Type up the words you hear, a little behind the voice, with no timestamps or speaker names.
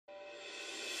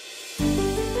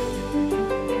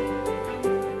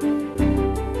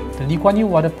Lee Kuan Yew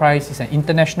Water Prize is an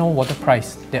international water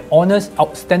prize that honors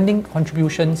outstanding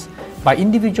contributions by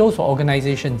individuals or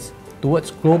organizations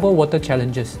towards global water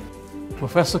challenges.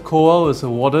 Professor Colwell was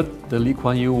awarded the Lee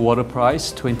Kuan Yew Water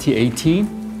Prize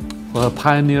 2018 for her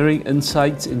pioneering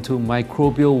insights into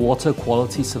microbial water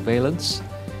quality surveillance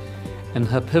and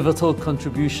her pivotal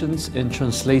contributions in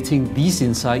translating these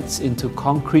insights into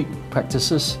concrete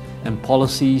practices and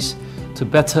policies to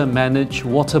better manage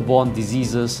waterborne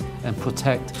diseases and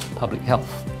protect public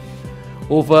health.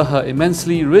 Over her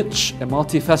immensely rich and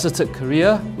multifaceted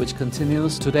career, which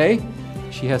continues today,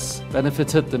 she has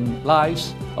benefited the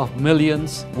lives of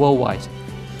millions worldwide.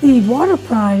 The Water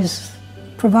Prize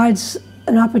provides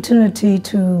an opportunity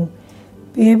to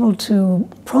be able to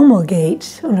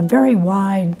promulgate on a very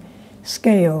wide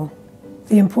scale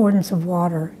the importance of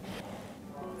water.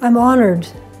 I'm honored,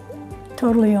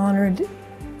 totally honored,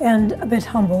 and a bit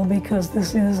humble because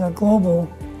this is a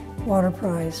global water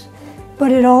prize.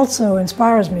 But it also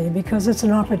inspires me because it's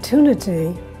an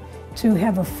opportunity to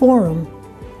have a forum,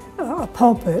 a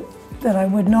pulpit that I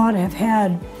would not have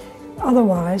had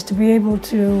otherwise, to be able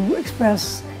to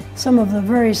express some of the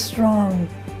very strong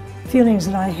feelings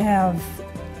that I have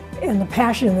and the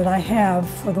passion that I have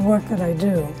for the work that I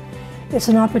do. It's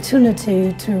an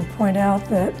opportunity to point out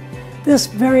that this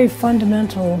very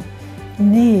fundamental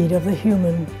need of the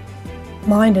human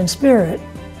mind and spirit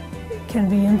can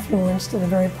be influenced in a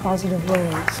very positive way.